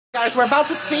Guys, we're about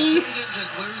to see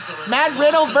Matt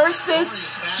Riddle versus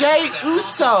Jey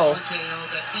Uso.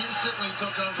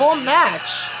 Full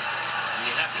match.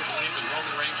 You have to believe that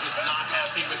Roman Reigns was not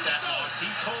happy with that loss.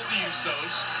 He told the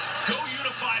Usos, go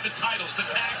unify the titles, the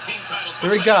tag team titles.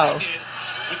 Here we go. Did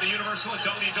with the Universal and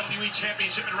WWE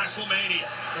Championship in WrestleMania.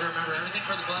 But remember, everything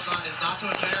for the Bloodline is not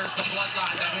to embarrass the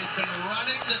Bloodline that has been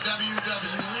running the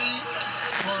WWE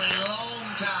for a long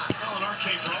time. Well, an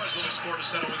Arcade Bro has a score to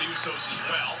settle with the Usos as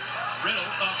well. Riddle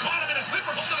caught him in a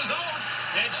sleeper hold of his own.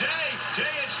 And Jey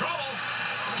in trouble.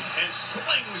 And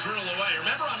slings Riddle away.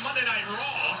 Remember on Monday Night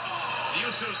Raw, the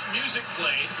Usos music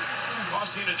played,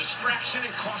 causing a distraction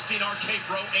and costing Arcade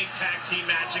Bro a tag team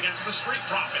match against the Street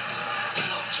Profits.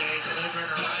 Jey delivering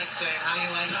her right, saying, how you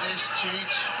like this,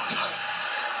 Cheech?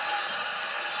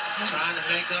 Trying to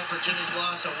make up for Jimmy's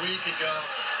loss a week ago.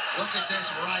 Look at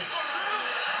this right.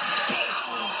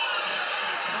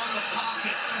 From the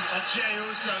pocket of Jey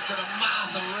Uso to the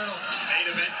mouth of Riddle. Main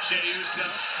event, Jey Uso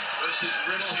versus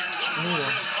Riddle here.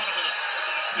 Riddle caught him with a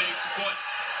big foot.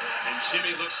 And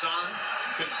Jimmy looks on,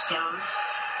 concerned.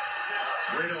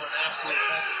 Riddle an absolute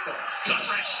megastar.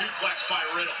 Gut-wrench suplex by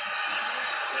Riddle.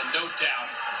 And no doubt,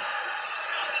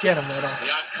 Get him, Riddle.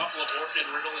 the odd couple of Orton and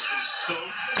Riddle has been so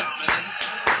dominant.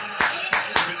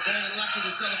 We've been very lucky to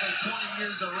celebrate 20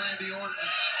 years of Randy Orton.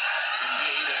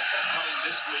 Indeed, that coming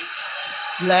this week.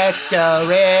 Let's go,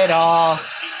 Riddle.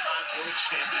 13-time world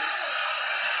champion.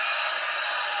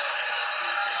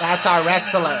 That's our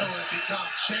wrestler. Riddle have become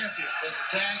champions as a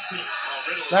tag team.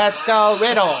 Riddle Let's go,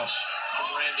 Riddle.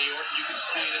 From Randy Orton, you can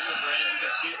see it in the ring. You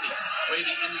can see it in the way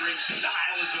the in-ring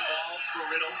style has evolved for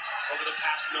Riddle over the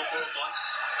past number of months.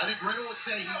 I think Riddle would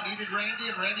say he needed Randy,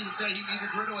 and Randy would say he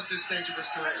needed Riddle at this stage of his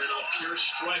career. Riddle, a pure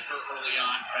striker early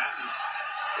on, Pat, and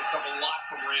picked up a lot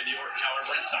from Randy Orton,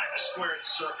 however, inside the squared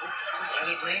circle. I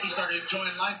think Randy started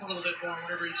enjoying life a little bit more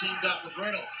whenever he teamed up with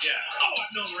Riddle. Yeah. Oh,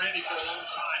 I've known Randy for a long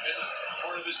time, and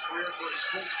part of his career for his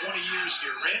full 20 years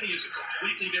here. Randy is a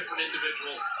completely different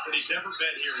individual than he's ever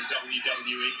been here in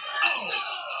WWE. Oh!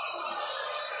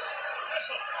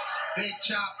 Big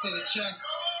chops to the chest,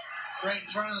 right in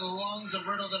front of the lungs of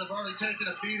Riddle that have already taken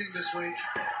a beating this week.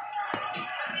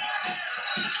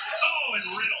 Oh, and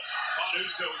Riddle caught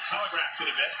Uso, telegraphed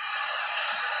it a bit.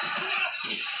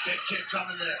 Big kick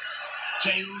coming there.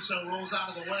 Jey Uso rolls out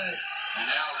of the way. And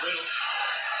now Riddle,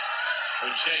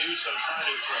 with Jey Uso trying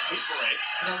to recuperate.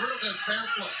 You know, Riddle goes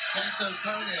barefoot, paints those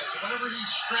toenails. And whenever he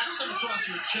straps them across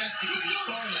your chest, he can be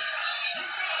scarlet.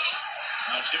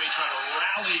 Now Jimmy trying to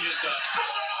rally his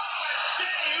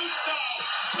Jey Uso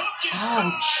took his Ouch.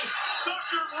 time,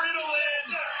 suckered Riddle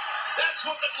in. That's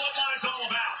what the Bloodline's all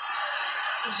about.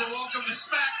 He said, welcome to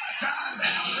SmackDown.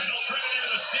 Now Riddle driven into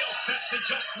the steel steps, and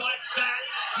just like that,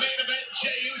 main event,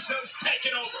 Jey Uso's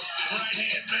taking over.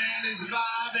 Right-hand man is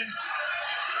vibing.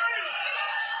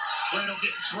 Riddle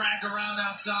getting dragged around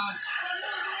outside.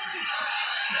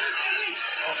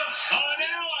 Oh,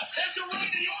 now that's a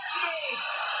Randy Orton move.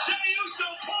 Jey Uso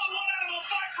pulling one out of the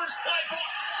Viper's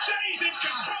playbook. Jey's in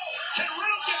control. Can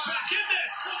Riddle get back in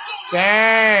this?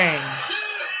 Dang.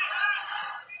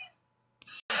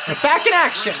 We're back in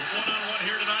action. One-on-one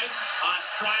here tonight on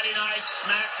Friday Night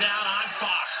SmackDown on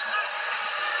Fox,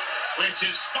 which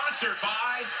is sponsored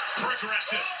by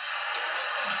Progressive.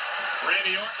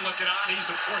 Randy Orton looking on.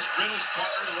 He's, of course, Riddle's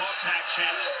partner, the Raw Tag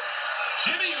Champs.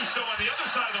 Jimmy Uso on the other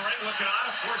side of the ring looking on.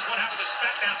 Of course, what happened to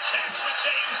SmackDown Champs with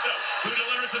Jey Uso, who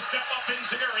delivers the step-up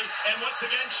enziguri. And once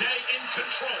again, Jey in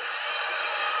control.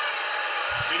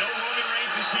 We know Roman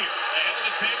Reigns is here. The head of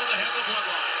the table, the head of the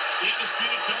Bloodline. The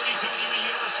undisputed WWE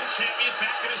Universal Champion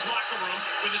back in his locker room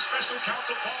with his special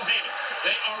counsel, Paul Heyman.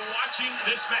 They are watching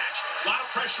this match. A lot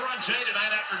of pressure on Jey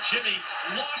tonight after Jimmy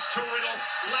lost to Riddle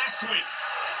last week.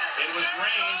 It was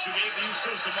Reigns who gave the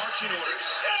Usos the marching orders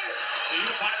to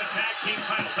unify the tag team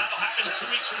titles. That'll happen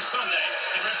 2 weeks from Sunday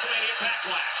in WrestleMania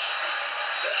Backlash.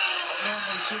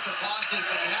 Normally super positive,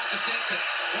 but you have to think that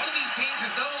one of these teams is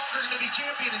no longer going to be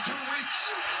champion in 2 weeks.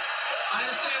 I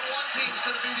understand one team's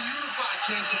going to be the unified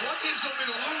champs, and one team's going to be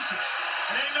the losers.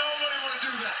 And ain't nobody want to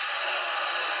do that.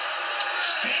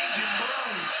 Exchanging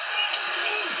blows.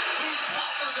 Who's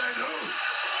tougher than who?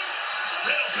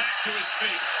 Riddle back to his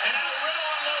feet. And now Riddle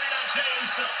unloading on Jey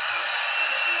Uso.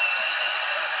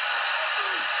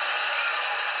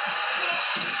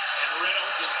 And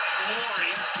Riddle just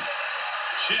flooring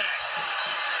Jey.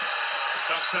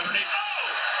 Ducks underneath. Oh!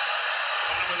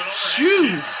 Caught him with an overhead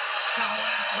Shoot. kick. How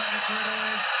athletic Riddle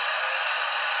is.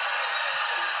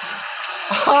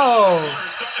 Oh.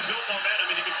 Corner's starting to build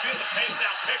momentum, and you can feel the pace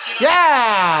now picking up.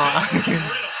 Yeah.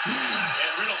 Riddle.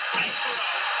 And Riddle right throw.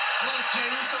 Look, Jey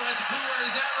Uso has a clue where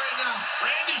he's at right now.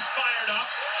 Randy's fired up.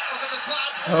 in the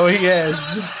cloud. Oh, he is.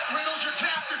 Riddle's your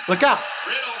captain. Look out.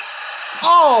 Riddle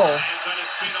Oh. lands on his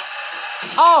feet up.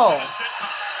 Oh. The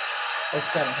senton. That's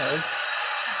kind of hurt.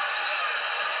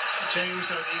 Jey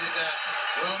Uso needed that.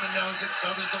 Roman knows it,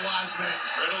 so does the wise man.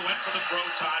 Riddle went for the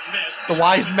Proton, missed. The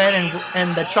wise men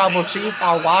and the tribal chief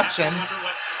are watching. I wonder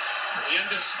what the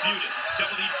undisputed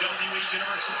WWE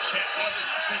Universal Champion is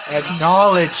thinking about.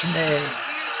 Acknowledge me.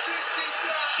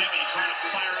 Jimmy trying to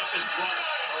fire up his brother.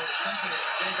 Oh, he's thinking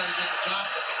it's Jey better get the job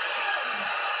done.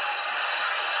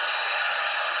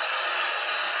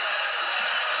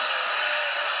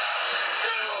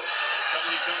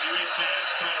 WWE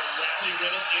fans trying to rally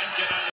Riddle and get out of